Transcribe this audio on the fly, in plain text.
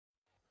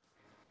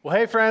Well,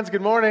 hey, friends,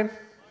 good morning.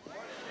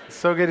 It's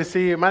so good to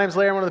see you. My name's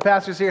Larry, I'm one of the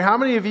pastors here. How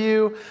many of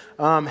you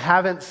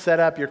haven't set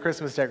up your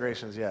Christmas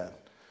decorations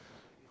yet?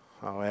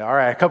 Oh, wait, all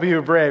right. A couple of you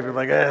are brave. You're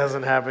like, it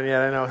hasn't happened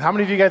yet. I know. How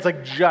many of you guys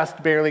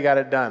just barely got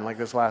it done, like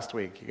this last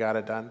week? You got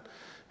it done?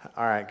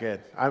 All right, good.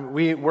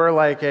 We're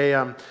like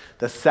the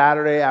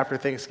Saturday after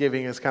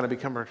Thanksgiving has kind of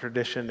become a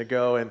tradition to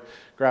go and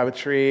grab a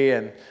tree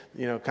and,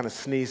 kind of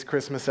sneeze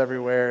Christmas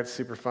everywhere. It's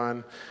super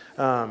fun.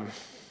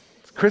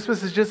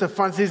 Christmas is just a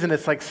fun season.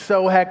 It's like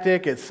so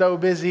hectic. It's so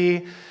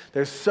busy.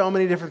 There's so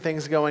many different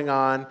things going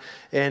on.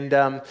 And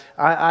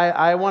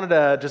I wanted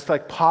to just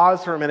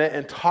pause for a minute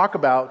and talk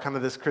about kind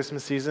of this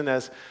Christmas season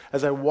as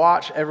I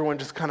watch everyone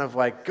just kind of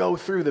go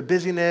through the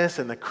busyness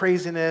and the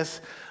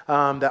craziness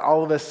that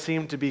all of us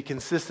seem to be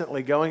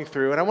consistently going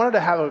through. And I wanted to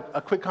have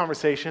a quick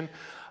conversation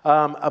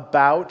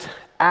about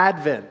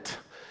Advent.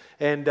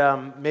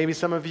 And maybe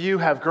some of you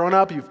have grown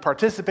up, you've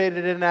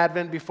participated in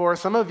Advent before.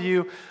 Some of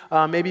you,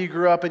 maybe you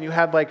grew up and you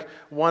had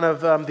one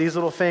of these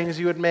little things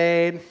you had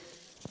made,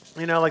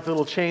 the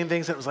little chain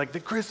things, and it was like the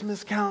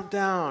Christmas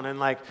countdown. And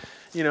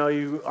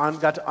you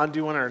got to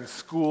undo one or in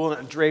school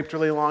and it draped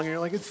really long. And you're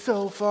like, it's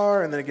so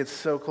far. And then it gets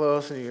so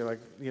close and you're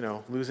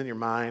losing your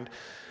mind.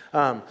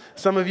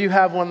 Some of you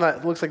have one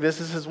that looks like this.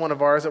 This is one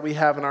of ours that we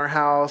have in our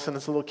house, and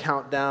it's a little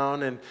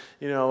countdown, and,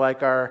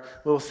 our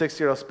little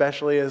 6-year-old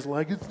especially is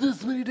like, it's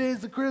this many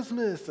days to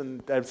Christmas,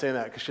 and I'm saying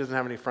that because she doesn't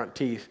have any front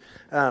teeth.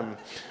 But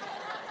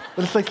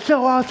it's like,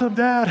 so awesome,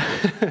 Dad.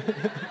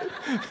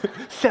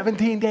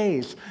 17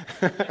 days.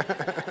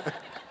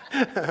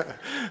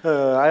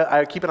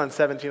 I keep it on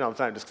 17 all the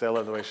time just because I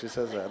love the way she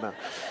says that. No.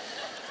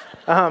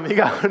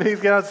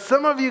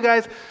 Some of you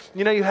guys,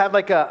 you had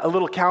a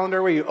little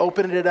calendar where you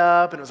opened it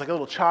up and it was like a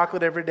little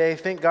chocolate every day.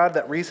 Thank God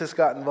that Reese's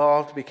got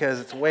involved because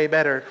it's way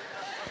better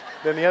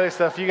than the other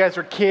stuff. You guys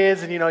were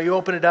kids and, you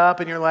open it up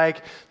and they're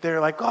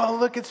like, oh,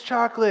 look, it's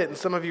chocolate. And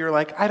some of you are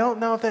like, I don't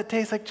know if that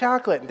tastes like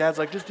chocolate. And Dad's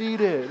like, just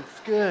eat it. It's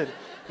good.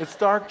 It's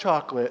dark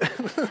chocolate.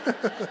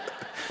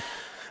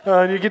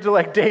 And you get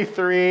to day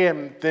 3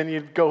 and then you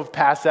go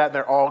past that and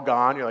they're all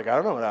gone. You're like, I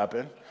don't know what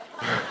happened.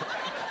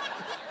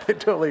 They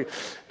totally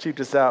cheaped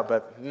us out,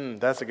 but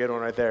that's a good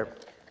one right there.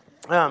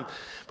 But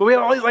we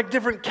had all these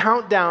different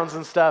countdowns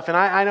and stuff, and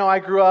I know I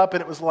grew up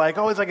and it was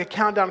always a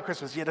countdown to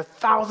Christmas. You had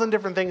 1,000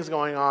 different things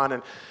going on,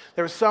 and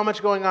there was so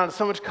much going on,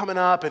 so much coming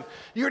up, and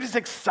you were just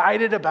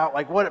excited about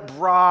what it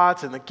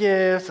brought and the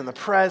gifts and the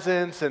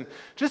presents and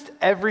just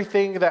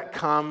everything that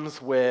comes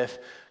with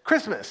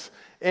Christmas.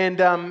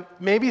 And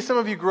maybe some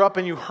of you grew up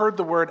and you heard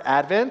the word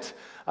Advent.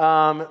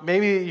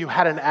 Maybe you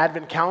had an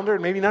Advent calendar,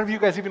 and maybe none of you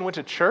guys even went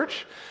to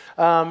church.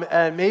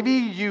 And maybe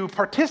you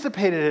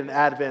participated in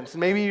Advent.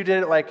 Maybe you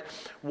did it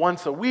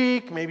once a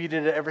week. Maybe you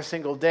did it every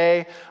single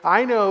day.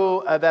 I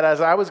know that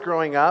as I was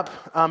growing up,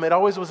 it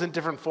always was in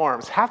different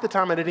forms. Half the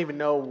time I didn't even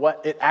know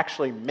what it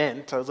actually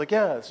meant. I was like,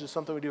 yeah, it's just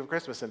something we do for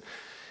Christmas. And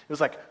it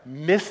was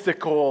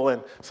mystical,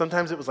 and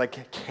sometimes it was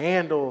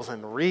candles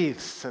and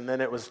wreaths, and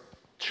then it was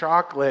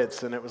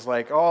chocolates, and it was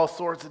all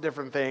sorts of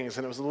different things,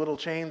 and it was little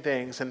chain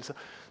things. And so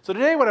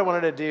today what I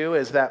wanted to do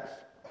is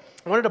that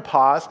I wanted to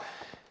pause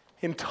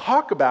and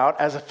talk about,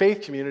 as a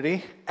faith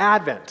community,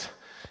 Advent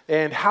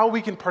and how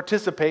we can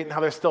participate and how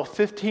there's still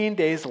 15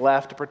 days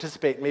left to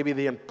participate, maybe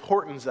the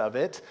importance of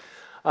it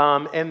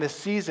and the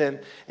season,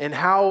 and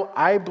how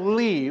I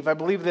believe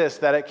this,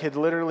 that it could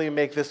literally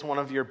make this one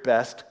of your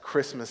best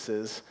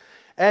Christmases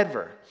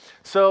ever.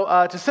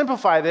 So to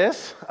simplify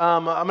this, that's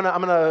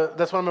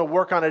what I'm gonna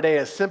work on today,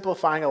 is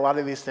simplifying a lot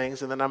of these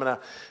things, and then I'm gonna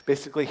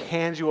basically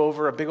hand you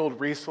over a big old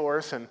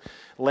resource and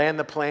land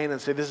the plane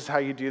and say, this is how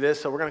you do this.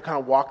 So we're gonna kind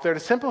of walk there to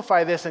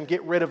simplify this and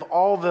get rid of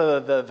all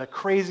the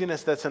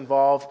craziness that's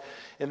involved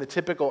in the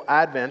typical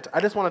Advent.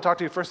 I just wanna talk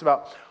to you first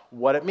about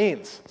what it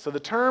means. So the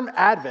term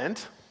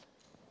Advent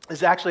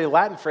is actually a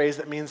Latin phrase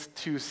that means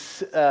to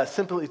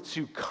simply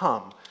to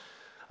come,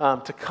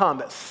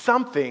 that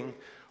something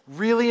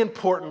really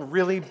important,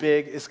 really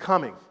big is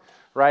coming,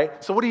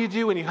 right? So what do you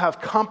do when you have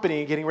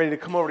company getting ready to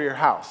come over to your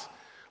house?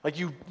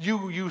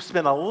 You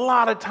spend a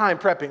lot of time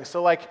prepping.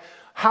 So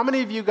how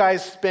many of you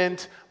guys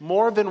spent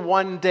more than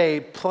one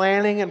day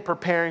planning and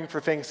preparing for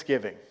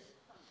Thanksgiving?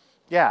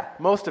 Yeah,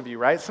 most of you,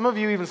 right? Some of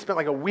you even spent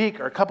a week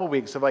or a couple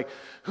weeks of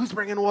who's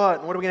bringing what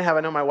and what are we gonna have?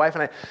 I know my wife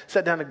and I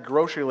sat down a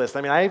grocery list.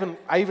 I mean,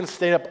 I even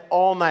stayed up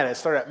all night. I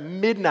started at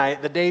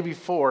midnight the day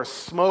before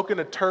smoking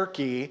a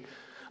turkey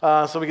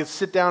so we could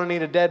sit down and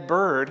eat a dead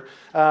bird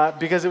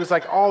because it was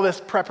all this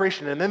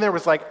preparation. And then there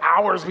was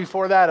hours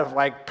before that of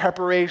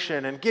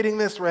preparation and getting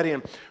this ready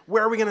and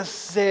where are we going to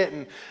sit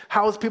and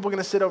how is people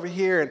going to sit over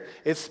here. And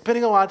it's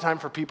spending a lot of time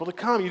for people to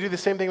come. You do the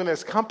same thing when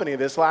there's company.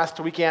 This last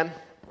weekend,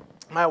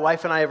 my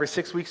wife and I, every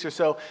 6 weeks or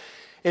so,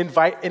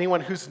 invite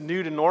anyone who's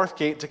new to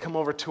Northgate to come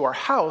over to our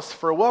house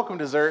for a welcome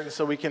dessert, and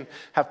so we can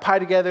have pie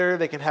together.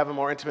 They can have a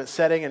more intimate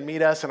setting and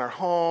meet us in our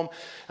home,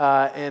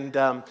 and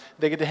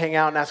they get to hang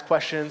out and ask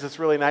questions. It's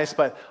really nice.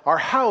 But our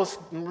house,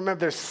 remember,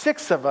 there's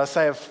 6 of us.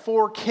 I have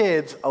 4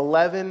 kids,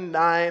 11,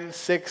 9,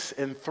 6,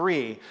 and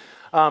 3.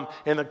 And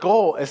the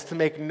goal is to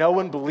make no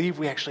one believe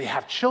we actually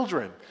have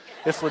children.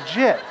 It's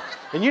legit.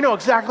 And you know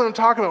exactly what I'm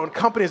talking about when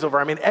company's over.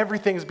 I mean,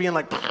 everything's being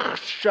like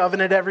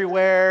shoving it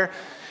everywhere.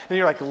 And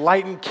you're like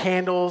lighting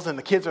candles, and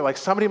the kids are like,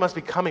 somebody must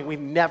be coming. We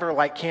never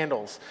light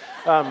candles.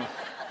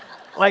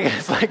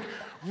 It's like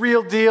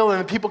real deal.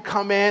 And people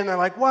come in, and they're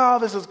like, wow,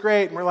 this is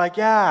great. And we're like,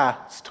 yeah,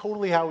 it's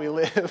totally how we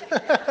live.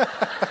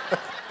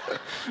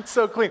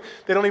 So clean.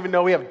 They don't even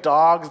know we have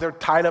dogs. They're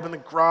tied up in the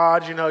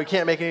garage. You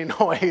can't make any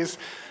noise.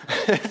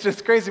 It's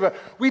just crazy. But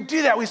we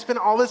do that. We spend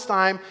all this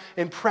time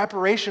in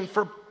preparation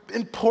for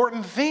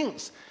important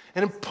things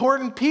and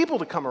important people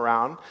to come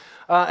around.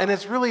 And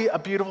it's really a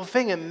beautiful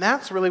thing. And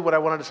that's really what I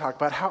wanted to talk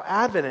about, how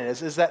Advent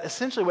is that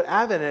essentially what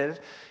Advent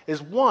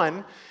is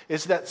one,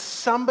 is that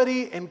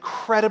somebody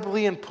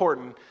incredibly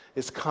important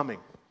is coming.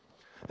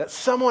 That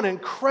someone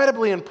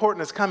incredibly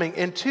important is coming.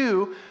 And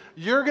two,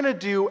 you're going to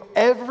do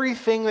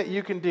everything that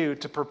you can do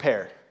to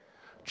prepare.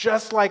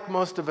 Just like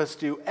most of us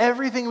do,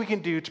 everything we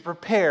can do to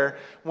prepare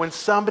when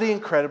somebody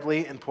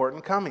incredibly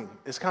important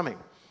is coming.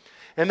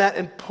 And that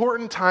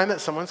important time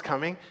that someone's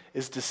coming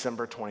is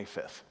December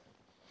 25th.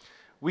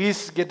 We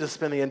get to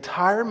spend the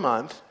entire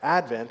month,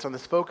 Advent, on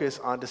this focus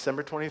on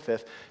December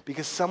 25th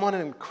because someone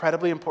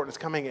incredibly important is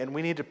coming, and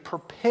we need to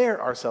prepare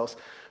ourselves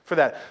for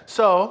that.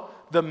 So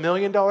the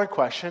million-dollar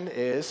question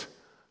is,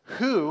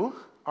 who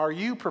are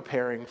you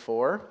preparing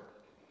for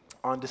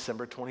on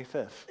December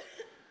 25th?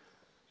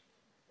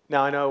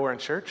 Now, I know we're in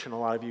church, and a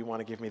lot of you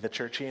want to give me the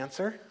churchy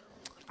answer.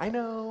 I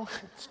know,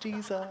 it's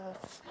Jesus.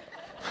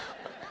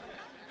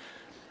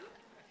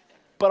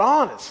 But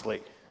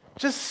honestly,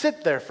 just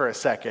sit there for a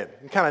second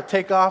and kind of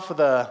take off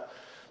the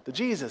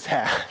Jesus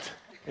hat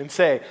and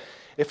say,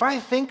 if I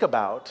think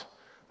about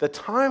the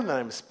time that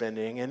I'm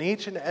spending in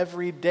each and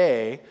every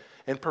day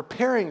and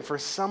preparing for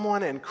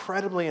someone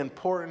incredibly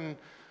important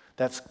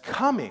that's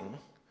coming,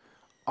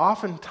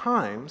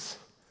 oftentimes,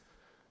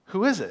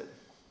 who is it?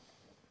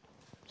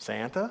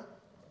 Santa?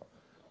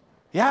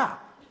 Yeah,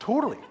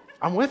 totally.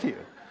 I'm with you.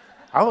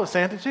 I love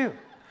Santa too.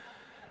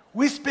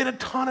 We spend a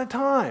ton of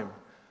time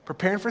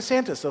preparing for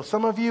Santa. So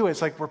some of you,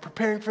 it's like we're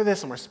preparing for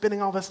this and we're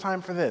spending all this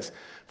time for this.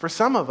 For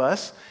some of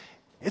us,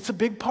 it's a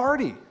big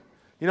party.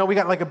 We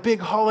got like a big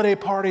holiday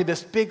party,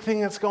 this big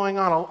thing that's going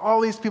on. All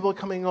these people are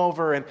coming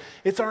over, and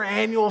it's our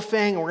annual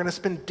thing. We're going to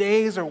spend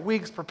days or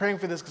weeks preparing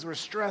for this because we're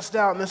stressed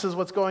out, and this is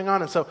what's going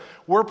on. And so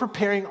we're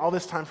preparing all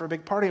this time for a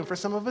big party. And for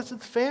some of us,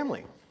 it's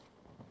family.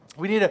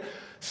 We need to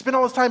spend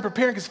all this time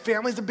preparing because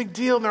family's a big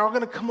deal, and they're all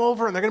going to come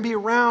over, and they're going to be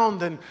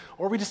around,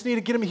 or we just need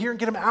to get them here and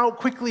get them out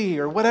quickly,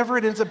 or whatever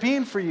it ends up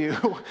being for you.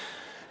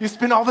 You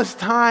spend all this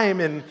time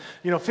and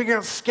figuring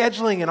out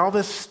scheduling and all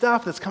this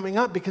stuff that's coming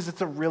up because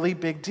it's a really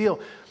big deal.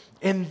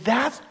 And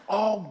that's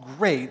all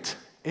great.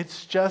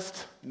 It's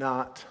just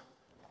not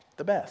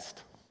the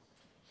best.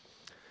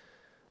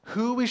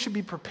 Who we should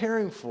be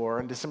preparing for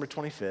on December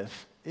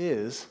 25th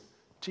is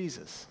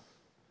Jesus.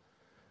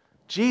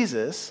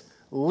 Jesus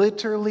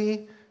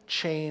literally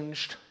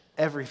changed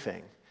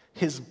everything.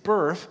 His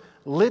birth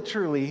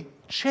literally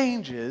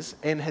changes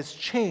and has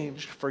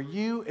changed for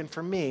you and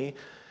for me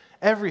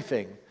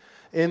everything.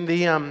 In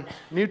the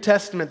New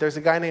Testament, there's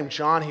a guy named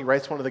John. He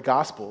writes one of the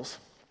Gospels.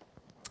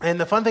 And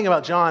the fun thing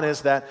about John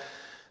is that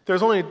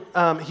there's only,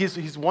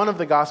 he's one of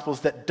the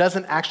Gospels that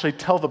doesn't actually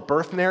tell the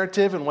birth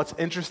narrative. And what's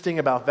interesting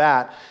about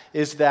that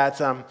is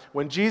that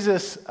when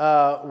Jesus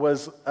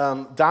was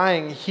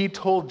dying, he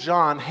told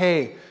John,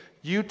 hey,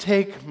 you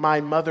take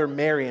my mother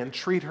Mary and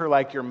treat her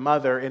like your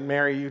mother, and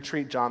Mary, you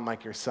treat John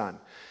like your son.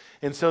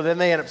 And so then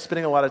they end up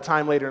spending a lot of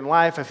time later in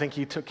life. I think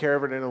he took care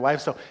of it in her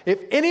life. So if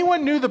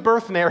anyone knew the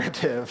birth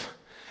narrative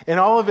and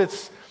all of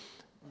its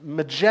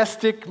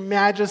majestic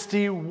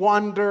majesty,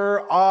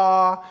 wonder,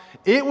 awe,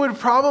 it would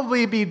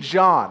probably be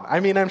John.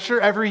 I mean, I'm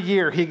sure every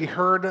year he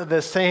heard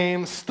the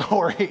same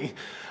story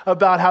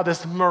about how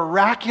this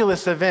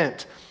miraculous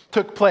event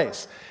took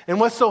place. And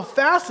what's so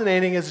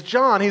fascinating is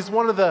John, he's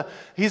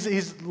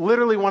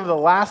literally one of the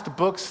last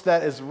books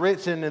that is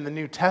written in the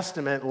New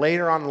Testament.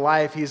 Later on in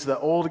life, he's the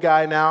old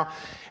guy now.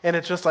 And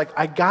it's just like,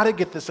 I got to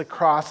get this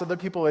across. Other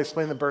people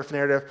explain the birth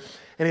narrative.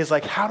 And he's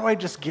like, how do I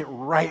just get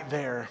right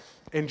there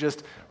and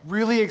just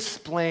really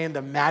explain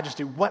the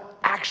majesty, what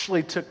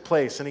actually took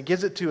place? And he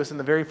gives it to us in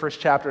the very first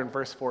chapter in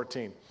verse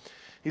 14.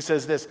 He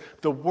says this,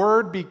 the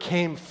Word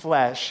became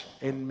flesh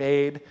and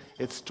made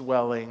its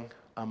dwelling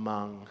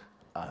among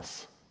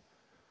us.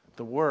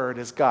 The Word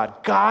is God.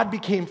 God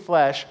became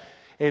flesh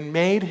and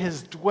made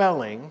his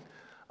dwelling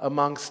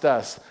amongst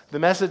us. The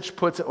Message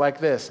puts it like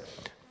this.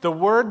 The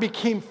Word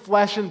became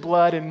flesh and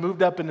blood and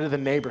moved up into the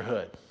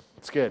neighborhood.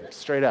 It's good,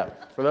 straight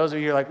up. For those of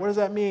you who are like, what does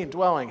that mean,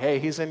 dwelling? Hey,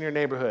 he's in your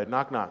neighborhood.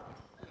 Knock, knock.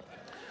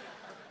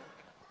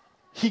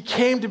 He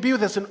came to be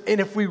with us. And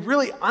if we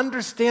really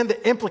understand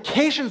the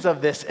implications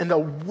of this and the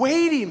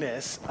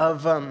weightiness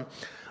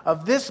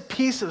of this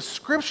piece of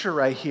Scripture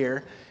right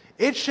here,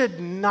 it should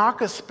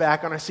knock us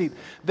back on our seat.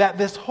 That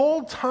this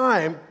whole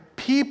time,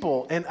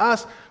 people and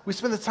us, we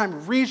spend the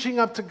time reaching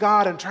up to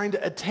God and trying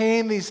to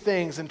attain these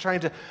things and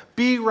trying to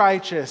be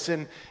righteous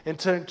and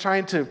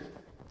trying to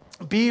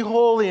be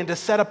holy and to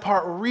set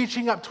apart,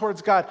 reaching up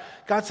towards God.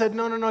 God said,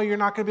 no, you're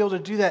not going to be able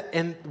to do that.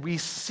 And we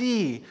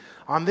see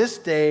on this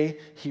day,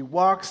 he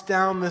walks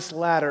down this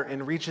ladder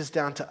and reaches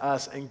down to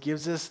us and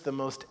gives us the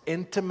most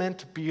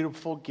intimate,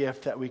 beautiful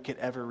gift that we could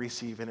ever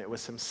receive. And it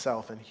was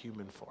himself in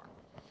human form,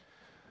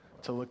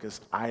 to look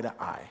us eye to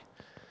eye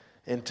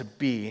and to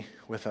be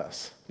with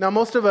us. Now,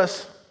 most of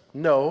us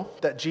know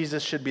that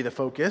Jesus should be the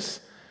focus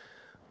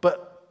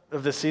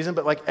of this season,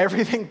 but like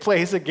everything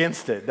plays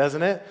against it,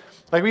 doesn't it?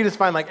 Like we just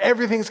find like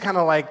everything's kind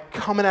of like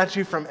coming at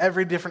you from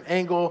every different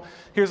angle.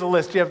 Here's a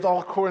list. You have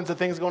all kinds of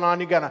things going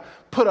on. You got to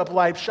put up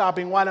lights,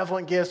 shopping, wine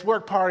gifts,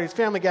 work parties,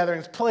 family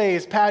gatherings,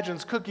 plays,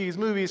 pageants, cookies,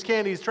 movies,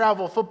 candies,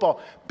 travel,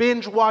 football,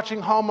 binge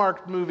watching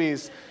Hallmark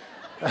movies.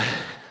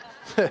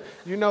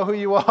 You know who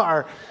you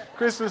are.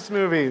 Christmas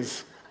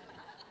movies.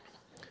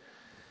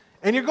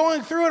 And you're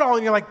going through it all,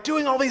 and you're like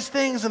doing all these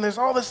things, and there's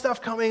all this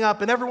stuff coming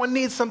up, and everyone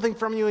needs something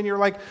from you, and you're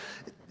like,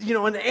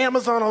 in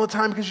Amazon all the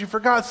time because you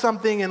forgot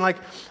something, and like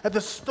at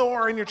the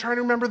store, and you're trying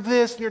to remember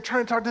this, and you're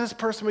trying to talk to this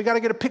person. We got to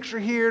get a picture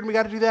here, and we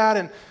got to do that,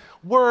 and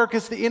work.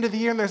 It's the end of the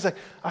year, and there's like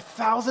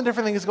 1,000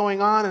 different things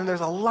going on, and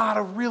there's a lot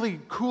of really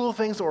cool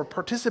things that we're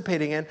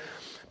participating in.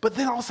 But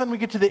then all of a sudden we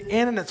get to the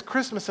end, and it's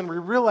Christmas, and we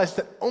realize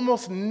that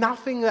almost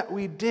nothing that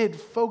we did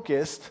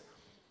focused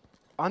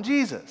on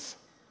Jesus.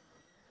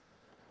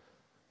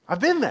 I've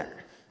been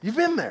there. You've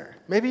been there.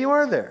 Maybe you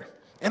are there.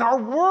 And our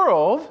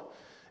world,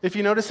 if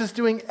you notice, is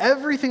doing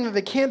everything that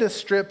they can to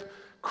strip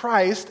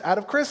Christ out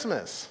of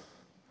Christmas.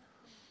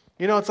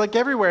 It's like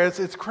everywhere.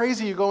 It's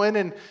crazy. You go in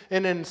and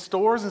in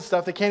stores and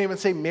stuff, they can't even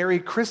say Merry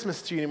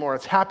Christmas to you anymore.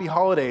 It's Happy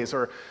Holidays,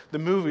 or the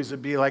movies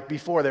would be like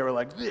before they were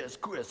like, this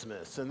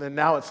Christmas. And then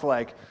now it's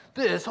like,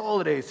 this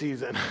holiday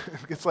season.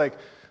 It's like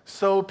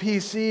so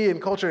PC and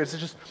culture. It's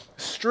just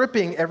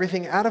stripping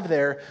everything out of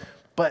there.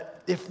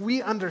 But if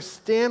we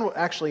understand what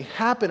actually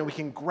happened, we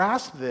can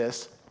grasp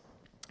this,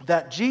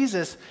 that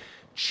Jesus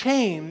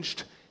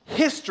changed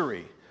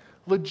history,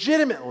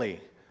 legitimately.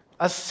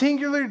 A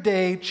singular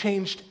day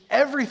changed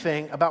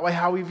everything about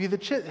how we view the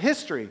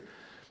history.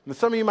 And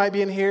some of you might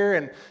be in here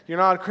and you're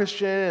not a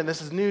Christian and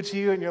this is new to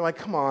you and you're like,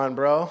 come on,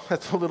 bro,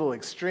 that's a little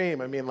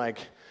extreme. I mean, like,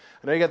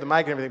 I know you got the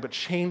mic and everything, but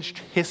changed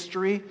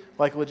history,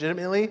 like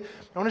legitimately?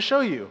 I want to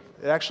show you.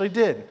 It actually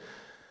did.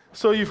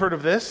 So you've heard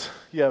of this.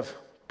 You have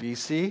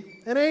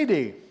BC and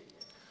AD.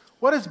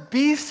 What does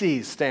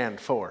BC stand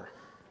for?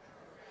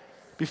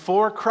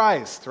 Before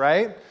Christ,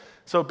 right?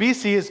 So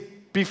BC is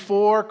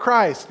before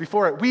Christ,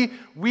 before it.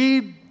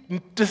 We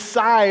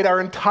decide our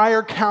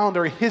entire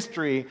calendar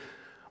history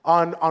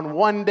on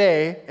one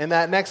day, and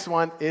that next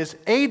one is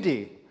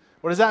AD.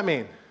 What does that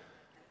mean?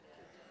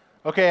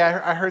 Okay,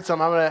 I heard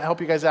some. I'm going to help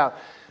you guys out.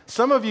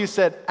 Some of you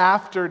said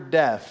after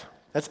death.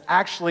 That's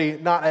actually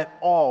not at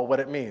all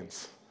what it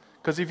means.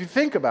 Because if you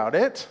think about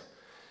it,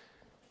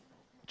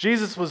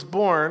 Jesus was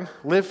born,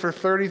 lived for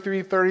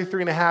 33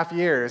 and a half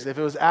years. If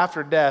it was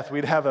after death,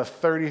 we'd have a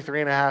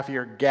 33 and a half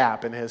year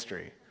gap in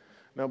history.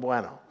 No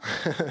bueno.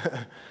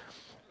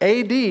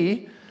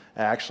 AD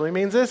actually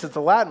means this. It's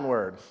a Latin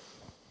word.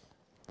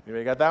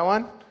 Anybody got that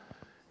one?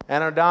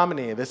 Anno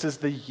Domini. This is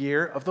the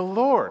year of the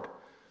Lord.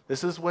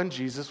 This is when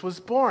Jesus was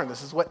born.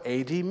 This is what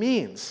AD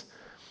means.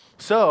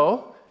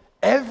 So,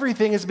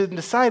 everything has been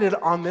decided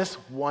on this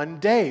one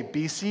day,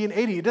 BC and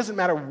AD. It doesn't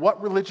matter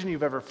what religion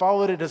you've ever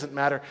followed. It doesn't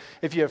matter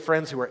if you have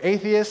friends who are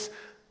atheists.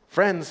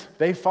 Friends,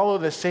 they follow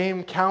the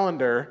same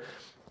calendar.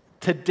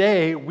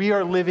 Today, we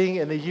are living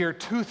in the year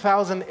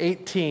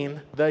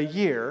 2018, the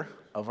year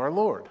of our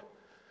Lord.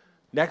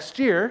 Next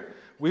year,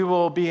 we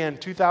will be in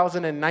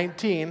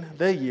 2019,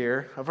 the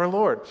year of our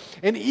Lord.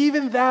 And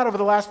even that, over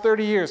the last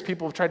 30 years,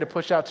 people have tried to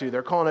push out to.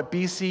 They're calling it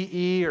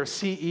BCE or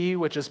CE,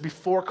 which is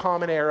before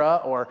Common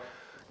Era, or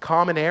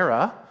Common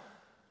Era.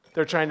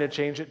 They're trying to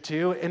change it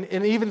to.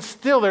 And even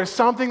still, there's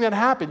something that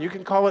happened. You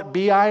can call it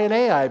BI and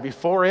AI,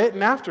 before it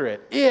and after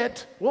it.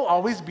 It will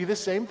always be the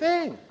same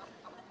thing.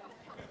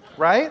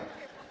 Right?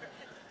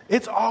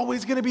 It's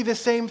always going to be the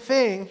same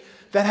thing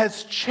that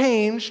has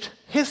changed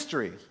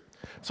history.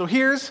 So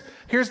here's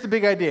the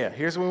big idea.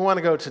 Here's where we want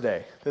to go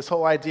today. This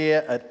whole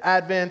idea of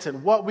Advent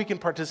and what we can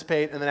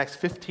participate in the next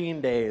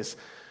 15 days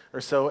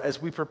or so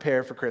as we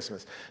prepare for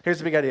Christmas. Here's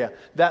the big idea.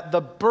 That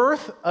the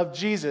birth of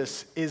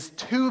Jesus is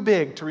too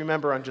big to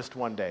remember on just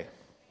one day.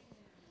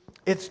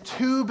 It's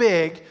too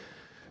big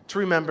to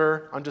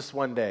remember on just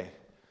one day.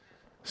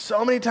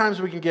 So many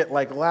times we can get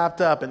like lapped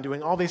up and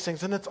doing all these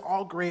things, and it's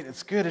all great,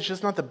 it's good, it's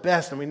just not the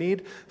best, and we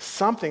need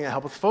something to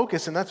help us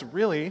focus, and that's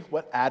really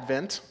what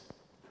Advent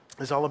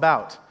is all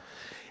about.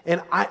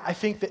 And I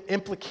think the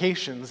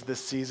implications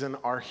this season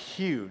are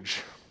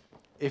huge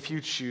if you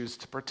choose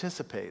to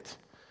participate.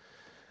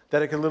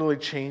 That it can literally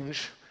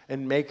change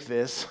and make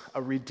this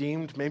a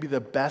redeemed, maybe the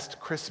best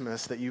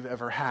Christmas that you've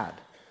ever had.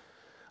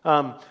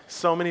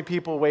 So many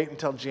people wait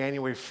until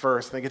January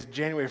 1st, and they get to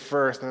January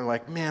 1st, and they're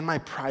like, man, my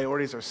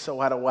priorities are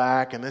so out of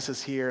whack, and this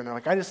is here, and they're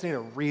like, I just need a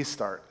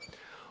restart.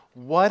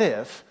 What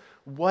if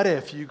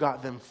you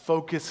got them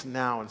focused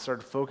now and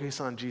started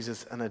focusing on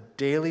Jesus in a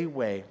daily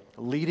way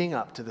leading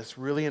up to this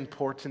really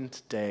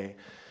important day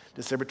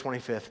December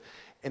 25th.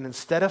 And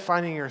instead of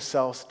finding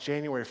yourselves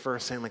January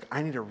 1st saying, like,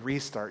 I need a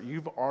restart,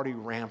 you've already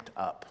ramped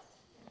up.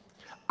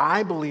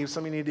 I believe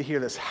some of you need to hear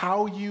this.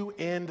 How you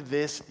end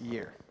this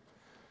year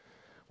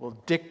will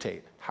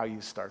dictate how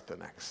you start the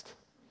next.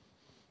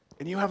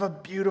 And you have a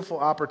beautiful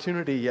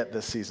opportunity yet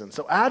this season.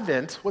 So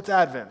Advent, what's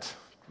Advent?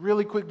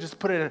 Really quick, just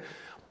put it in,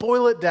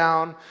 boil it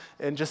down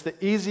in just the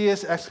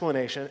easiest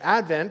explanation.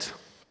 Advent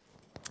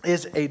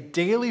is a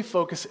daily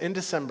focus in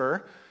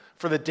December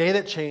for the day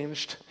that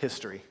changed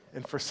history.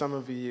 And for some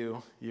of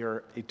you,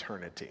 your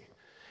eternity.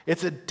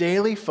 It's a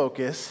daily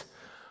focus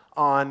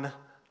on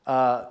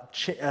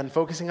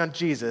focusing on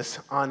Jesus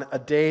on a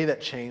day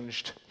that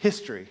changed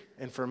history,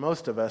 and for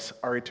most of us,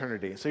 our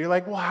eternity. So you're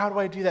like, well, how do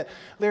I do that?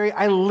 Larry,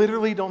 I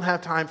literally don't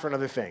have time for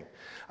another thing.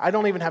 I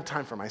don't even have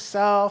time for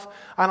myself.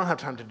 I don't have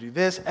time to do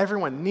this.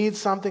 Everyone needs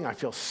something. I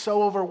feel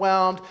so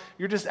overwhelmed.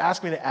 You're just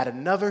asking me to add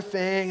another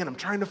thing, and I'm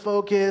trying to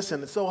focus,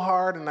 and it's so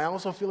hard, and I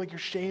also feel like you're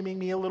shaming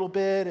me a little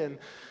bit, and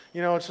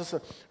it's just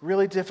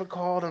really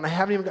difficult, and I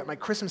haven't even got my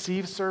Christmas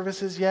Eve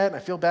services yet, and I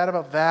feel bad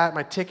about that,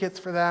 my tickets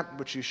for that,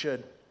 which you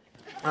should.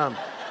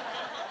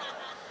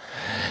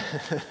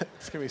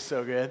 It's going to be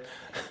so good.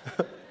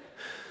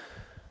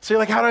 So you're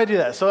like, how do I do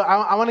that? So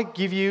I want to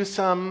give you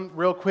some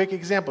real quick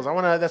examples.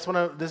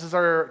 This is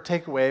our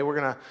takeaway. We're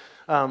going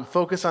to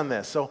focus on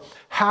this. So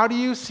how do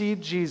you see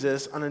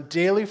Jesus on a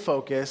daily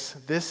focus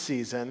this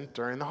season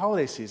during the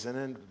holiday season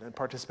and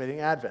participating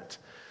in Advent?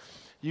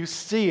 You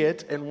see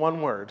it in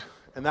one word,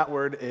 and that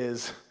word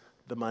is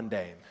the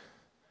mundane.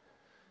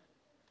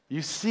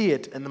 You see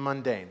it in the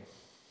mundane.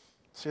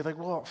 So you're like,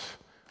 well,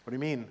 what do you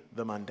mean,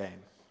 the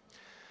mundane?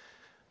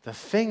 The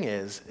thing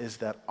is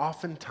that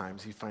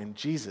oftentimes you find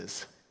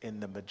Jesus in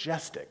the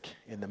majestic,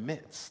 in the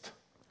midst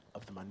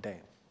of the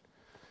mundane.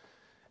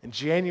 In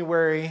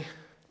January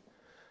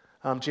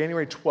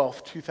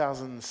 12th,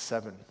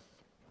 2007,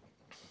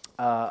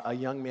 a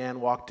young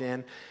man walked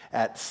in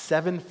at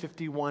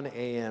 7:51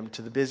 a.m.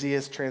 to the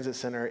busiest transit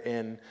center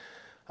in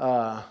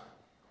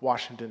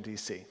Washington,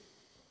 D.C.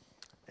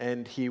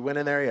 And he went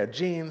in there, he had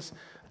jeans,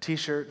 a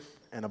t-shirt,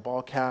 and a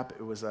ball cap.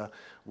 It was a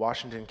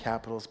Washington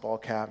Capitals ball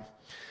cap.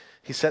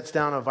 He sets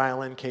down a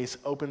violin case,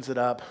 opens it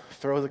up,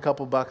 throws a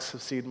couple bucks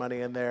of seed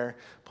money in there,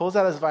 pulls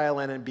out his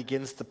violin and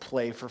begins to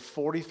play for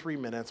 43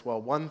 minutes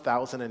while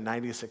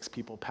 1,096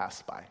 people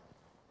pass by.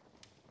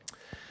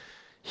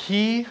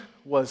 He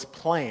was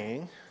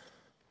playing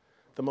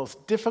the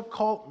most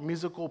difficult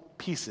musical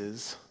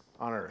pieces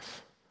on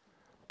earth,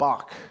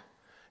 Bach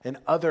and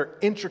other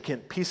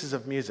intricate pieces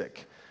of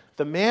music.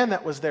 The man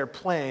that was there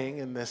playing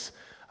in this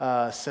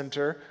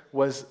center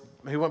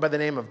he went by the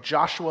name of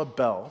Joshua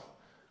Bell,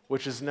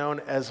 which is known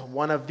as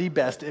one of the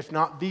best, if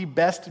not the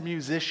best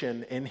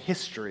musician in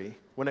history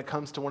when it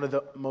comes to one of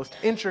the most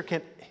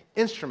intricate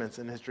instruments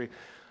in history,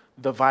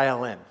 the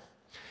violin.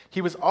 He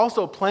was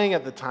also playing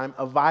at the time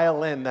a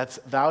violin that's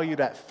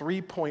valued at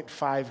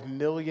 $3.5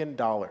 million.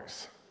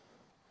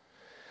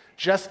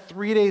 Just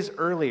 3 days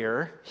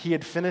earlier, he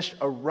had finished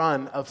a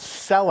run of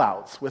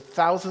sellouts with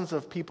thousands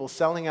of people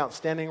selling out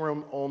standing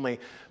room only,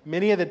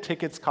 many of the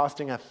tickets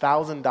costing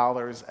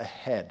 $1,000 a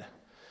head.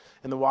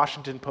 And the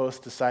Washington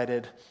Post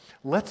decided,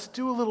 let's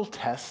do a little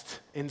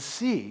test and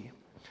see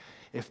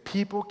if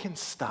people can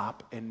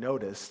stop and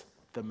notice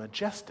the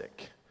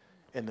majestic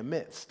in the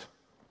midst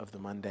of the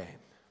mundane.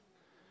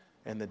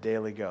 And the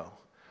Daily Go.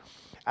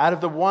 Out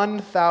of the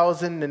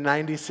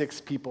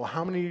 1,096 people,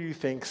 how many do you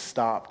think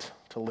stopped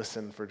to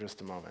listen for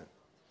just a moment?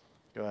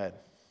 Go ahead.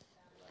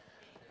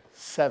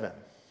 7.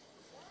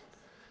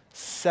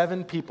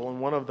 7 people, and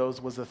one of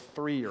those was a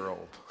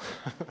 3-year-old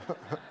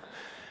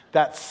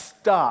that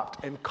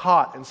stopped and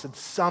caught and said,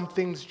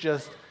 something's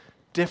just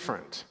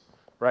different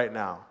right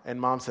now.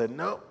 And mom said,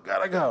 nope,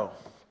 gotta go.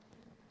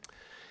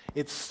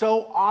 It's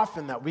so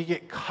often that we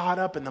get caught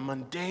up in the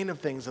mundane of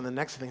things and the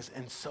next things,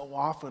 and so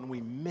often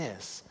we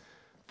miss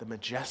the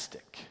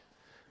majestic,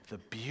 the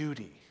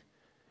beauty.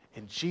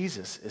 And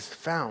Jesus is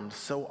found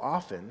so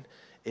often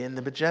in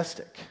the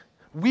majestic.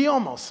 We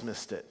almost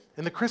missed it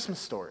in the Christmas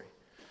story.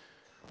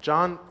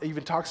 John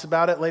even talks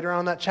about it later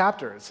on in that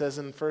chapter. It says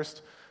in 1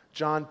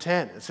 John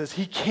 10, it says,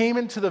 he came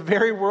into the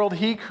very world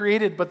he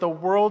created, but the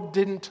world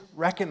didn't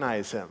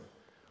recognize him.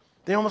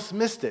 They almost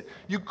missed it.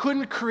 You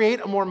couldn't create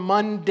a more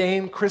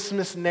mundane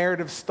Christmas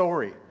narrative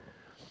story.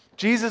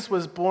 Jesus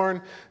was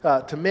born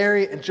to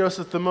Mary and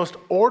Joseph, the most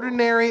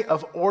ordinary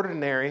of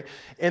ordinary,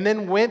 and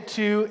then went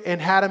to and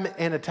had him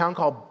in a town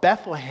called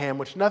Bethlehem,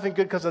 which nothing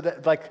good because of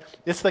that,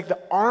 it's like the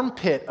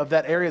armpit of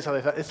that area is how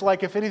they thought. It's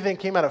like if anything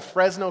came out of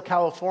Fresno,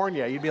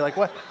 California, you'd be like,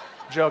 what?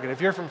 I'm joking.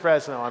 If you're from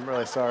Fresno, I'm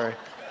really sorry.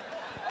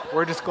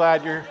 We're just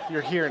glad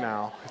you're here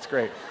now. It's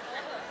great.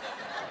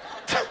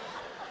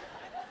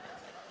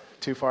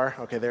 Too far?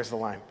 Okay, there's the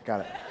line.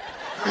 Got it.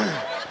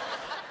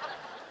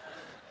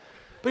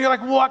 But you're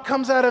like, what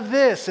comes out of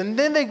this? And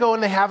then they go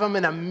and they have him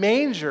in a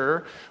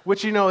manger,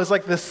 which, is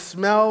like the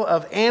smell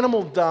of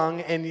animal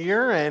dung and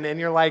urine. And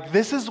you're like,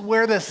 this is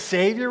where the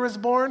Savior was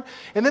born?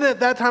 And then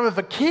at that time, if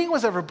a king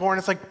was ever born,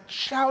 it's like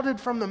shouted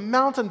from the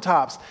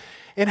mountaintops.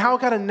 And how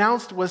it got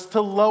announced was to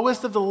the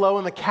lowest of the low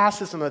in the caste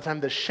system at the time,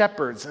 the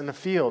shepherds in the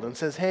field, and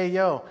says, hey,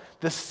 yo,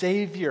 the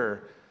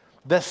Savior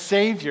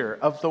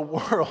of the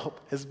world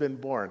has been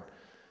born.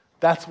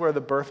 That's where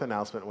the birth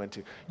announcement went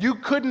to. You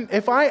couldn't,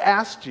 if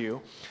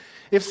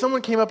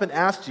someone came up and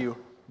asked you,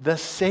 the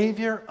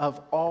Savior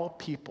of all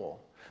people,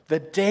 the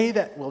day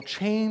that will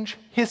change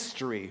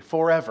history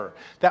forever,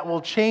 that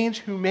will change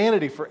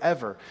humanity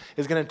forever,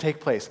 is going to take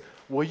place.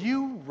 Will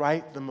you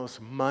write the most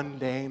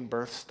mundane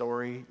birth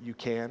story you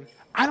can?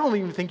 I don't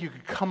even think you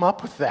could come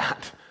up with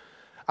that.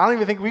 I don't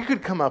even think we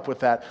could come up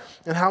with that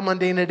and how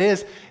mundane it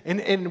is.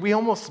 And we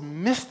almost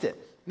missed it.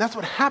 And that's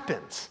what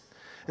happens.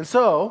 And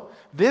so,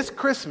 this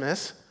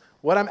Christmas,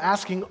 what I'm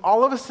asking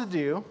all of us to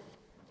do,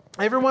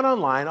 everyone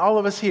online, all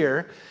of us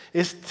here,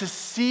 is to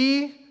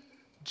see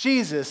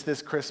Jesus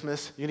this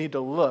Christmas, you need to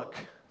look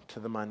to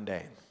the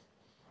mundane.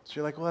 So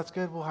you're like, well, that's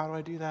good. Well, how do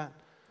I do that?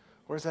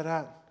 Where's that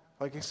at?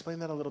 Like, explain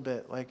that a little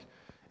bit. Like,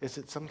 is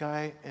it some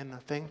guy in a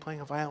thing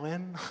playing a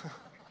violin?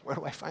 Where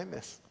do I find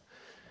this?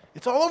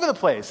 It's all over the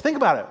place. Think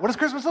about it. What does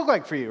Christmas look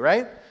like for you,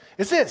 right?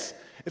 It's this.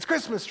 It's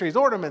Christmas trees,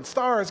 ornaments,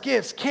 stars,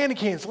 gifts, candy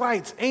canes,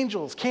 lights,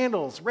 angels,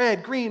 candles,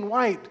 red, green,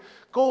 white,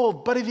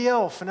 gold, Buddy the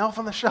Elf, and Elf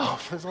on the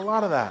Shelf. There's a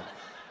lot of that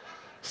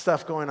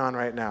stuff going on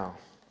right now.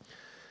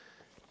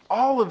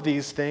 All of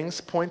these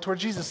things point toward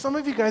Jesus. Some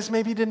of you guys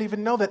maybe didn't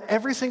even know that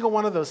every single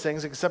one of those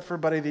things, except for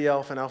Buddy the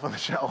Elf and Elf on the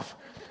Shelf,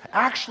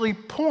 actually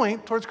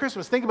point towards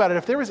Christmas. Think about it.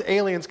 If there was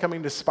aliens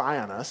coming to spy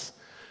on us,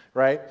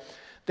 right,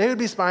 they would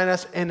be spying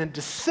us, and in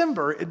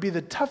December, it'd be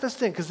the toughest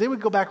thing, because they would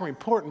go back and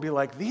report and be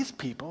like, these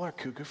people are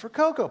cuckoo for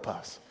Cocoa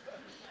Puffs.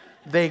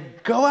 They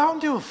go out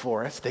into a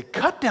forest, they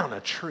cut down a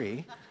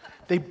tree,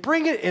 they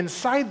bring it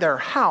inside their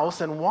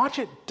house and watch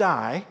it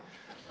die.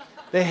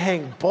 They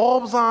hang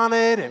bulbs on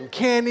it and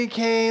candy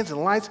canes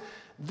and lights.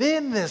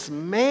 Then this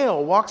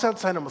male walks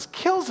outside and almost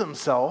kills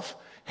himself,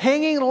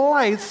 hanging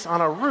lights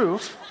on a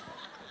roof,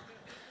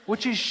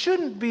 which he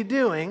shouldn't be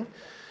doing.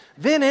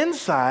 Then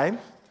inside,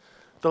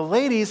 the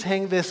ladies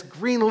hang this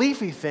green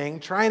leafy thing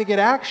trying to get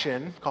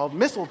action called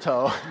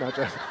mistletoe.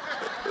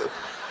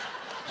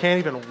 Can't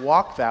even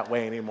walk that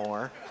way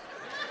anymore.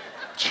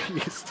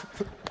 Jeez.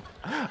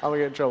 I'm going to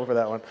get in trouble for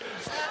that one.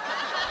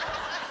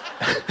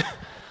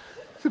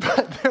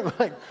 But they're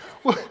like,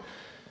 what?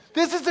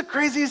 This is the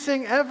craziest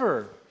thing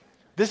ever.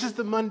 This is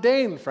the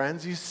mundane,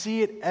 friends. You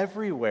see it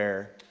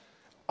everywhere.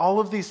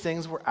 All of these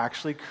things were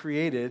actually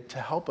created to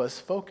help us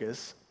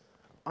focus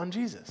on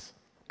Jesus.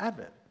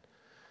 Advent.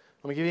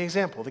 Let me give you an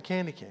example, the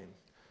candy cane.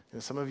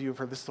 And some of you have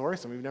heard this story,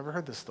 some of you have never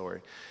heard this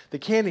story. The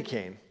candy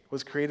cane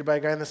was created by a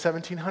guy in the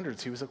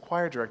 1700s. He was a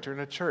choir director in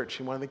a church.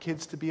 He wanted the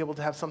kids to be able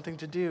to have something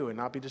to do and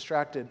not be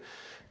distracted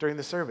during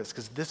the service,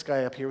 because this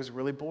guy up here was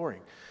really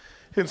boring.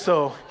 And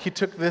so he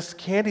took this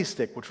candy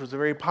stick, which was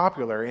very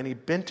popular, and he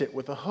bent it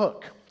with a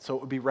hook so it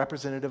would be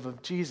representative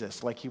of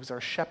Jesus, like he was our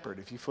shepherd.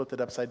 If you flipped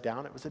it upside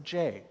down, it was a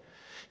J.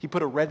 He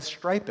put a red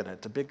stripe in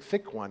it, a big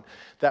thick one,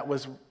 that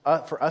was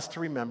for us to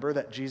remember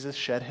that Jesus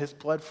shed his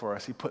blood for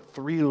us. He put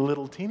 3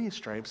 little teeny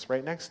stripes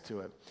right next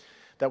to it.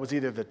 That was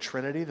either the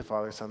Trinity, the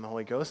Father, Son, and the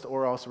Holy Ghost,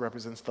 or also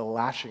represents the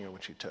lashing in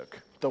which he took.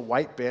 The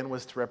white band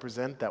was to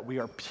represent that we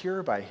are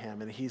pure by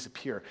him, and he's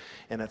pure.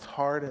 And it's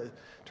hard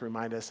to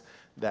remind us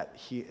that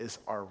he is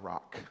our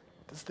rock.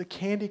 This is the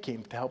candy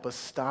cane to help us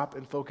stop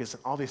and focus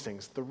on all these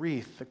things. The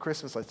wreath, the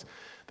Christmas lights,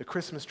 the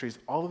Christmas trees,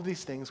 all of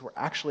these things were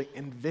actually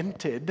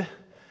invented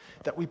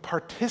that we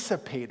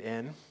participate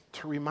in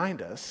to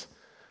remind us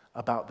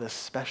about this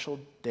special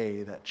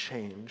day that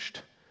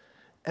changed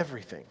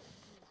everything.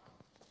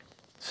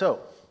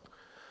 So,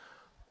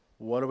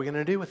 what are we going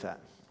to do with that?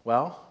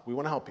 Well, we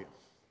want to help you.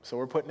 So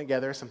we're putting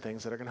together some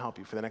things that are going to help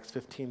you for the next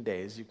 15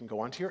 days. You can go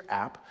onto your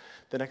app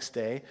the next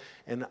day,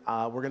 and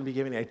we're going to be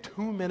giving a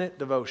 2-minute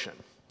devotion.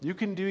 You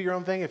can do your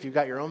own thing. If you've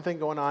got your own thing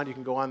going on, you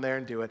can go on there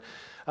and do it.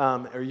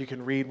 Or you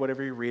can read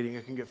whatever you're reading.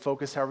 You can get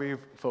focused however you're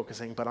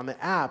focusing. But on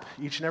the app,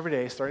 each and every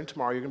day, starting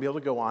tomorrow, you're going to be able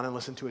to go on and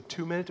listen to a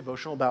 2-minute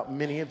devotional about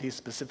many of these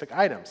specific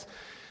items.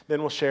 Then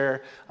we'll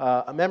share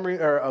a memory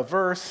or a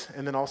verse,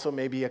 and then also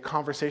maybe a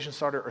conversation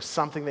starter or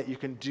something that you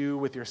can do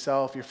with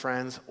yourself, your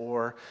friends,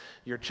 or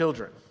your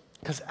children.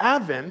 Because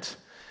Advent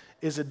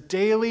is a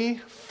daily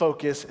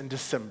focus in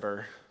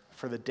December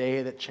for the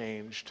day that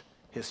changed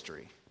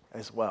history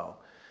as well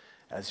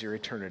as your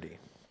eternity.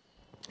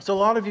 So a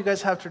lot of you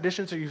guys have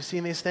traditions or you've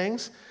seen these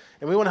things,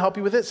 and we want to help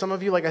you with it. Some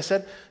of you, like I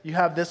said, you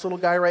have this little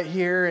guy right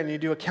here, and you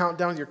do a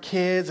countdown with your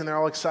kids, and they're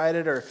all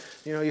excited, or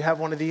you have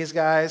one of these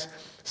guys.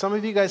 Some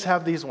of you guys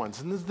have these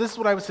ones, and this is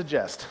what I would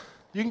suggest.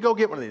 You can go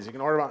get one of these. You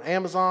can order it on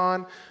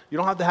Amazon. You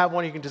don't have to have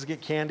one. You can just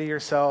get candy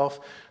yourself.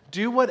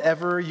 Do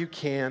whatever you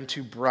can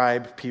to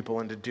bribe people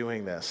into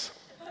doing this.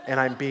 And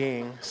I'm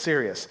being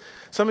serious.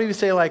 Some of you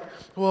say like,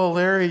 well,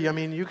 Larry,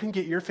 you can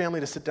get your family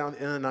to sit down at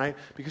the end of the night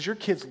because your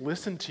kids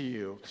listen to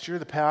you because you're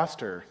the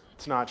pastor.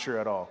 It's not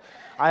true at all.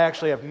 I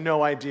actually have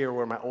no idea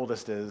where my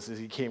oldest is as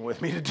he came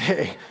with me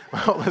today,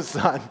 my oldest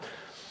son.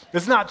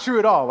 It's not true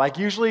at all. Like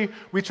usually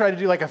we try to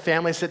do like a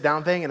family sit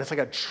down thing and it's like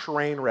a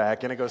train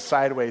wreck and it goes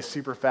sideways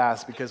super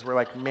fast because we're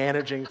like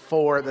managing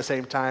four at the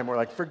same time. We're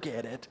like,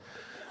 forget it.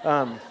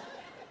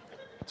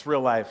 It's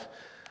real life.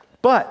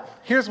 But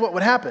here's what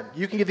would happen.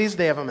 You can get these.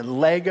 They have them in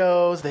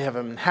Legos. They have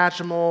them in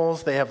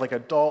Hatchimals. They have like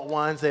adult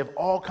ones. They have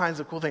all kinds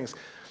of cool things.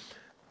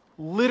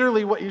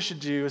 Literally what you should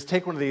do is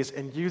take one of these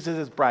and use it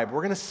as bribe.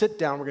 We're going to sit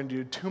down. We're going to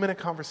do a 2-minute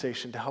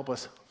conversation to help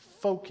us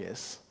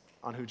focus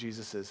on who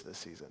Jesus is this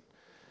season,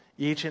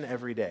 each and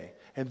every day.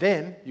 And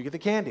then you get the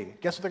candy.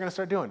 Guess what they're going to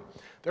start doing?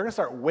 They're going to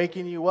start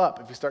waking you up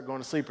if you start going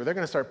to sleep, or they're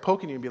going to start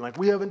poking you and being like,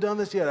 we haven't done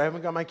this yet. I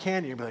haven't got my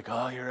candy. You'll be like,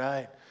 oh, you're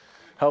right.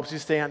 Helps you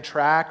stay on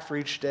track for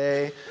each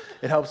day.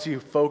 It helps you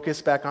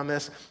focus back on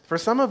this. For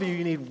some of you,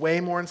 you need way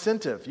more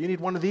incentive. You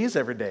need one of these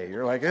every day.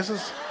 You're like, this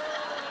is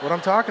what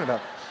I'm talking about.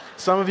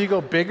 Some of you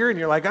go bigger and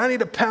you're like, I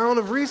need a pound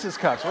of Reese's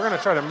Cups. We're going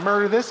to try to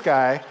murder this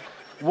guy.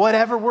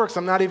 Whatever works.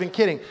 I'm not even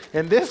kidding.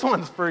 And this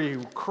one's for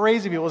you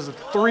crazy people. This is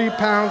 3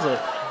 pounds of,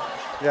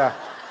 yeah.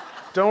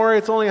 Don't worry,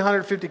 it's only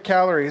 150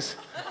 calories.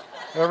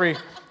 Every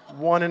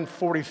 1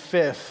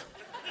 45th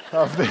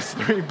of this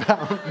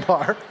 3-pound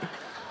bar.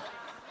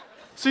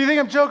 So you think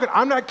I'm joking?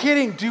 I'm not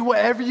kidding. Do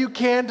whatever you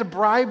can to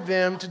bribe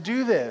them to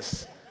do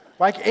this.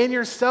 Like in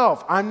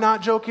yourself. I'm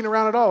not joking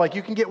around at all. Like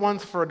you can get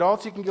ones for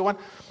adults. You can get one.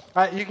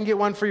 You can get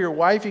one for your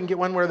wife. You can get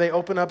one where they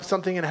open up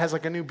something and it has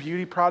like a new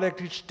beauty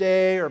product each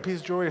day or a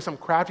piece of jewelry or some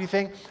crafty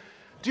thing.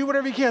 Do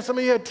whatever you can. Some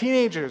of you have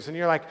teenagers and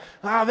you're like,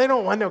 they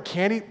don't want no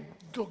candy.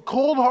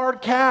 Cold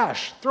hard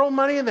cash. Throw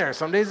money in there.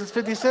 Some days it's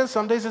 50 cents.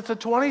 Some days it's a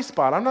 20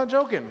 spot. I'm not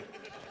joking.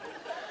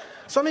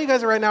 Some of you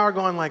guys right now are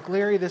going like,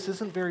 Larry, this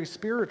isn't very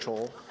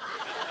spiritual.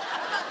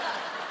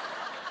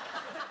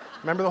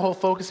 Remember the whole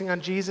focusing on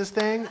Jesus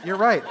thing? You're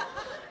right.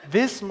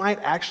 This might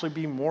actually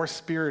be more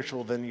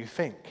spiritual than you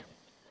think.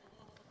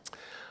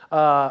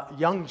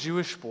 Young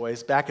Jewish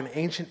boys back in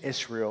ancient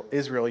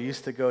Israel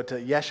used to go to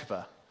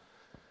yeshiva.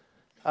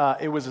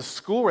 It was a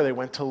school where they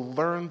went to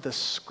learn the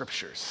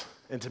scriptures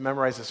and to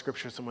memorize the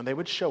scriptures. And when they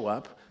would show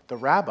up, the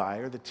rabbi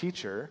or the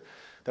teacher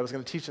that was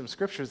going to teach them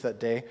scriptures that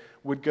day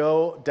would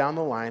go down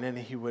the line and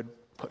he would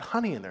put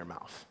honey in their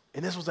mouth.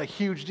 And this was a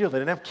huge deal. They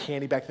didn't have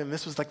candy back then.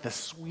 This was like the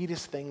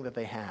sweetest thing that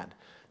they had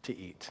to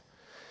eat.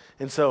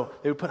 And so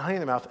they would put honey in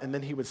their mouth, and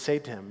then he would say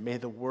to him, may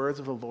the words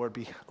of the Lord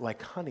be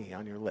like honey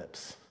on your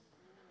lips.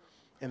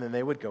 And then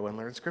they would go and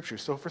learn scripture.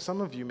 So for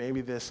some of you, maybe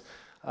this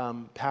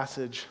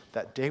passage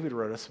that David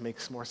wrote us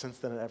makes more sense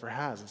than it ever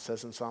has. It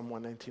says in Psalm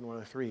 119,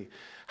 103,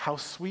 how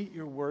sweet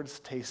your words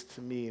taste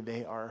to me.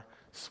 They are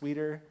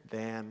sweeter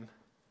than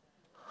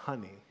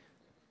honey.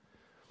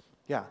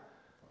 Yeah,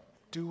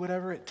 do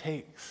whatever it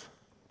takes.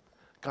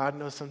 God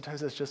knows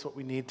sometimes it's just what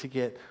we need to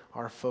get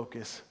our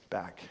focus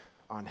back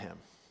on him.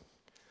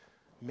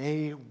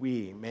 May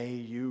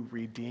you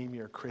redeem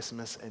your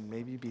Christmas and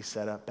maybe be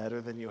set up better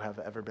than you have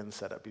ever been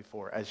set up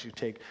before as you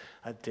take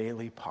a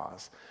daily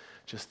pause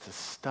just to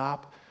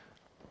stop,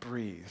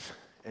 breathe,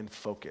 and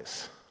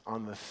focus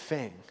on the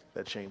thing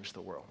that changed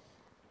the world.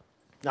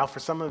 Now, for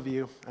some of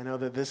you, I know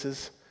that this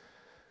is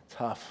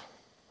tough.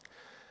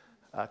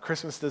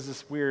 Christmas does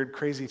this weird,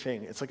 crazy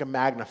thing. It's like a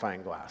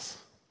magnifying glass.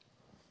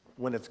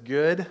 When it's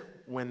good,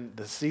 when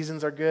the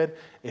seasons are good,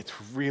 it's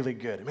really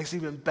good. It makes it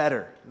even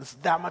better. It's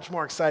that much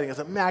more exciting as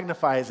it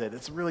magnifies it.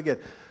 It's really good.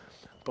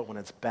 But when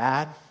it's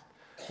bad,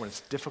 when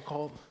it's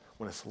difficult,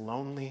 when it's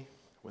lonely,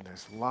 when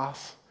there's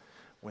loss,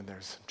 when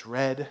there's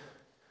dread,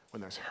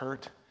 when there's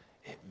hurt,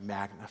 it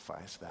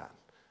magnifies that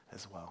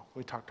as well.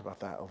 We talked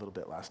about that a little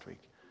bit last week.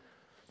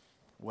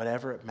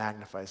 Whatever it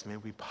magnifies, may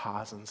we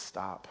pause and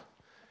stop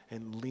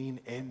and lean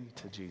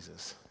into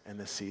Jesus in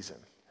this season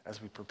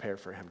as we prepare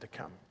for him to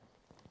come.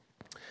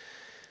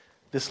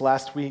 This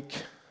last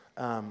week,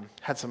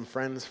 had some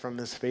friends from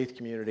this faith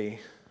community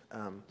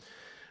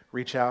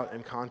reach out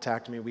and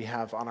contact me. We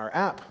have on our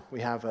app,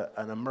 we have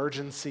an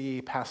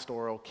emergency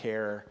pastoral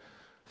care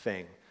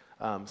thing.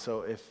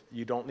 So if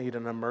you don't need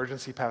an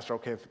emergency pastoral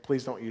care,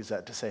 please don't use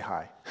that to say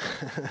hi.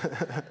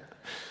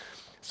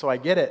 So I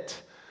get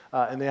it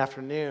in the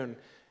afternoon,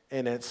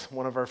 and it's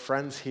one of our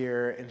friends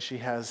here, and she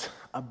has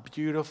a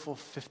beautiful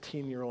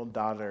 15-year-old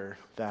daughter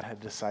that had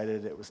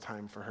decided it was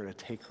time for her to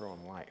take her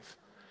own life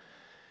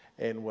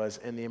and was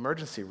in the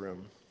emergency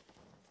room.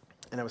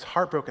 And I was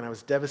heartbroken. I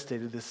was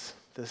devastated.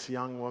 This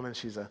young woman,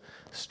 she's a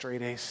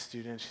straight-A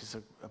student. She's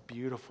a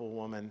beautiful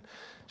woman.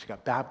 She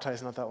got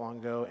baptized not that long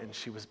ago, and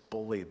she was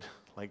bullied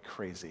like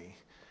crazy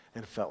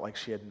and felt like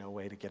she had no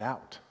way to get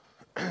out.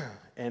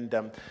 And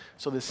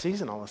so this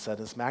season all of a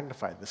sudden is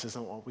magnified. This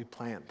isn't what we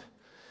planned.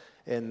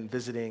 And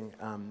visiting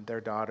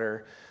their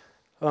daughter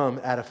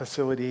at a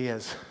facility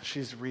as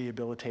she's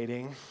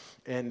rehabilitating.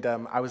 And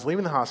I was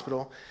leaving the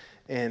hospital,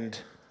 and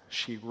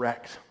she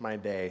wrecked my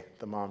day,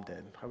 the mom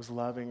did. I was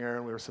loving her,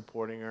 and we were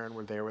supporting her, and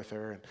we're there with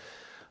her, and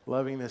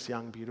loving this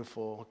young,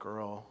 beautiful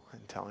girl,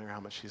 and telling her how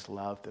much she's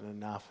loved and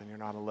enough, and you're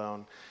not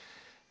alone.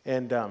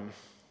 And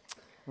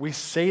we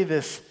say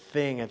this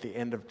thing at the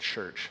end of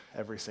church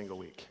every single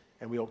week,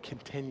 and we will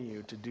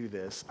continue to do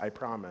this, I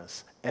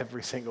promise,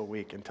 every single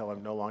week until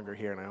I'm no longer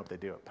here, and I hope they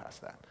do it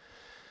past that.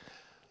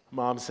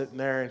 mom's sitting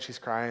there and she's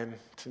crying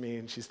to me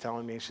and she's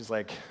telling me, she's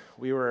like,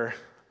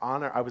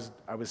 I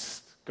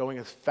was going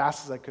as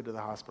fast as I could to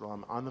the hospital.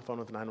 I'm on the phone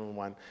with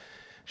 911.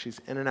 She's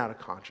in and out of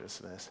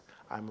consciousness.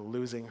 I'm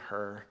losing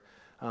her.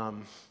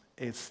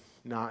 It's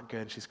not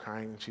good. She's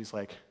crying and she's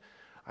like,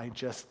 I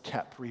just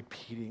kept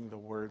repeating the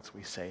words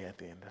we say at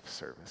the end of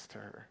service to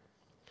her.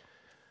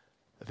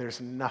 There's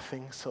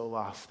nothing so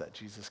lost that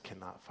Jesus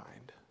cannot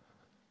find.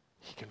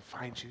 He can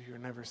find you. You're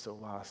never so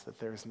lost. That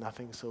there's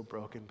nothing so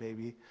broken,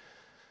 baby,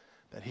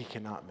 that he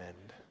cannot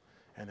mend.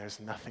 And there's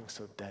nothing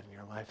so dead in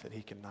your life that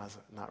he cannot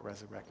not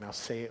resurrect. Now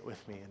say it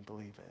with me and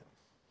believe it.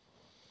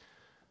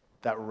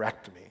 That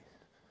wrecked me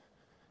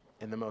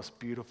in the most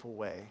beautiful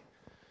way.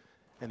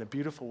 And a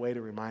beautiful way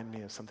to remind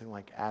me of something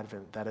like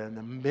Advent, that in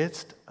the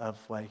midst of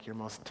like your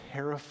most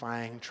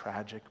terrifying,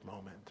 tragic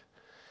moment,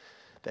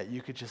 that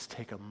you could just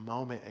take a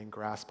moment and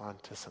grasp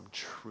onto some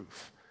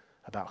truth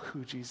about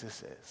who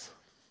Jesus is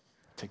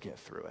to get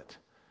through it.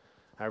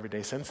 Now, every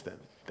day since then,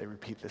 they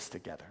repeat this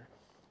together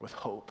with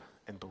hope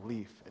and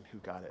belief in who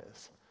God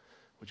is.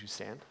 Would you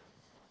stand?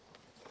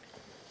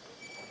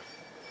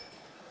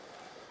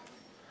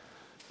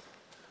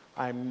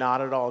 I'm not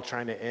at all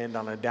trying to end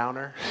on a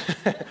downer.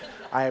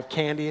 I have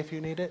candy if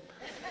you need it.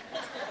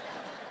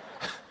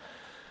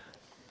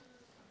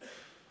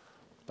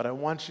 But I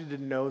want you to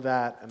know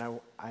that, and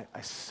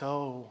I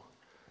so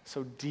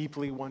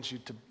deeply want you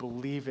to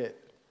believe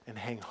it and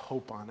hang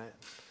hope on it.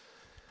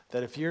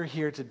 That if you're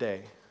here today,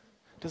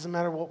 it doesn't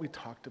matter what we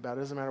talked about,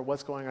 it doesn't matter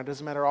what's going on, it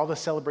doesn't matter all the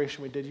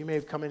celebration we did. You may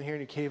have come in here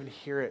and you can't even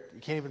hear it.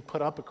 You can't even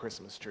put up a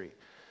Christmas tree.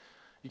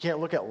 You can't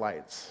look at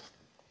lights.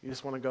 You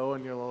just want to go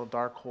in your little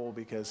dark hole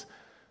because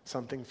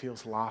something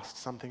feels lost,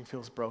 something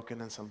feels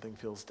broken, and something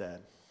feels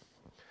dead.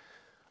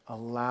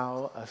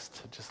 Allow us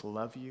to just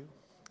love you.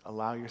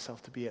 Allow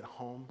yourself to be at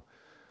home.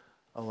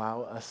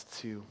 Allow us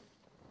to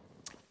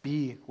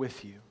be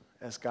with you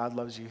as God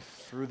loves you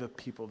through the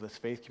people of this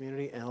faith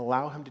community, and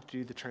allow him to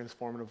do the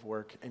transformative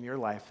work in your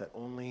life that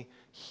only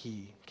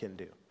he can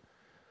do.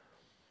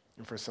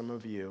 And for some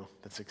of you,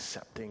 that's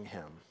accepting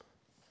him,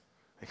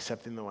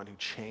 accepting the one who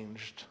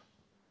changed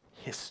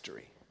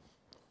history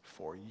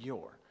for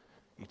your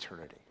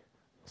eternity.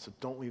 So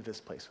don't leave this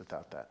place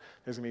without that.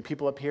 There's going to be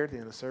people up here at the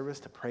end of the service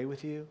to pray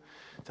with you,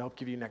 to help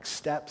give you next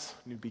steps,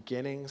 new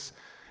beginnings,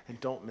 and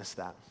don't miss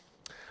that.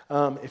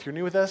 If you're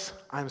new with us,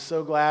 I'm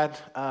so glad.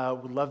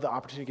 Would love the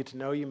opportunity to get to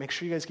know you. Make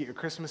sure you guys get your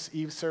Christmas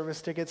Eve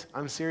service tickets.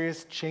 I'm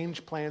serious.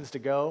 Change plans to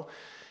go.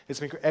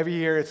 Every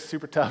year it's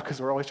super tough because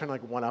we're always trying to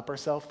like one-up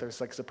ourselves.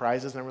 There's like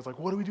surprises, and everyone's like,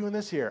 what are we doing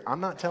this year? I'm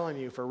not telling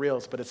you for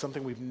reals, but it's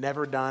something we've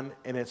never done,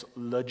 and it's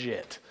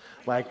legit.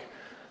 Like,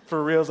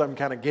 for reals, I'm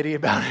kind of giddy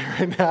about it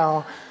right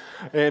now.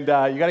 And you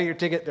got to get your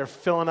ticket. They're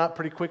filling up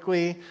pretty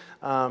quickly.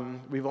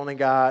 We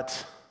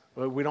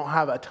don't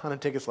have a ton of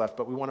tickets left,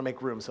 but we want to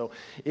make room. So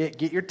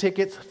get your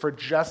tickets for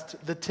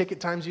just the ticket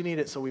times you need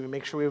it, so we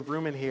make sure we have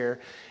room in here.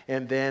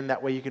 And then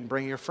that way you can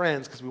bring your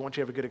friends, because we want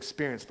you to have a good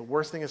experience. The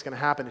worst thing that's going to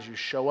happen is you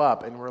show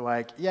up, and we're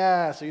like,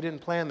 yeah, so you didn't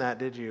plan that,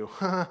 did you?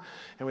 And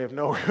we have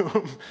no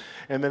room.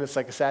 And then it's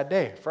like a sad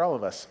day for all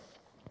of us.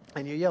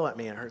 And you yell at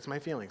me, and it hurts my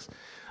feelings.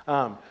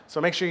 So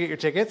make sure you get your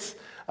tickets.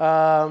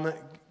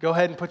 Go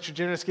ahead and put your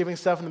generous giving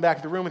stuff in the back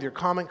of the room with your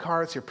comment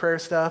cards, your prayer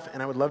stuff,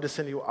 and I would love to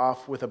send you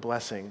off with a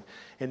blessing.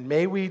 And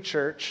may we,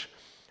 church,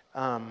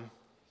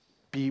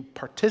 be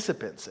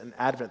participants in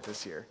Advent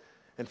this year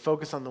and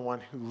focus on the one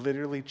who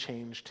literally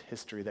changed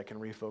history, that can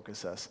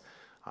refocus us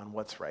on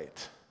what's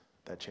right,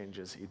 that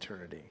changes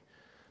eternity.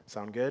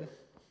 Sound good?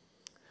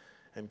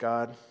 And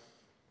God,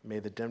 may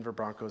the Denver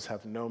Broncos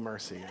have no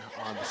mercy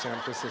on the San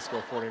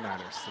Francisco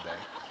 49ers today.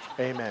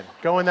 Amen.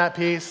 Go in that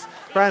peace.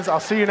 Friends, I'll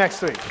see you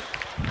next week.